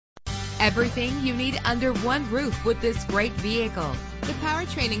Everything you need under one roof with this great vehicle. The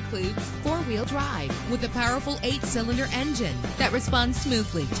powertrain includes four-wheel drive with a powerful 8-cylinder engine that responds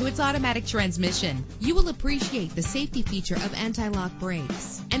smoothly to its automatic transmission. You will appreciate the safety feature of anti-lock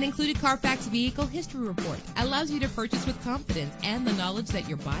brakes. An included Carfax Vehicle History Report allows you to purchase with confidence and the knowledge that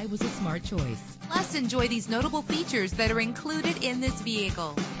your buy was a smart choice. Plus, enjoy these notable features that are included in this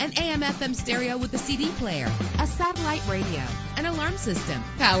vehicle: an AM/FM stereo with a CD player, a satellite radio, an alarm system,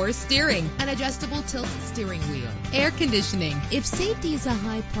 power steering, an adjustable tilt steering wheel, air conditioning. If safety is a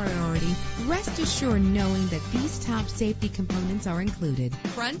high priority, rest assured knowing that these top safety components are included: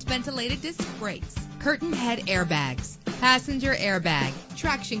 front ventilated disc brakes, curtain head airbags, passenger airbag,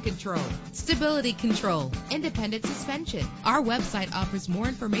 traction control, stability control, independent suspension. Our website offers more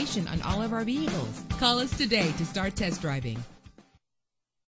information on all of our vehicles. Call us today to start test driving.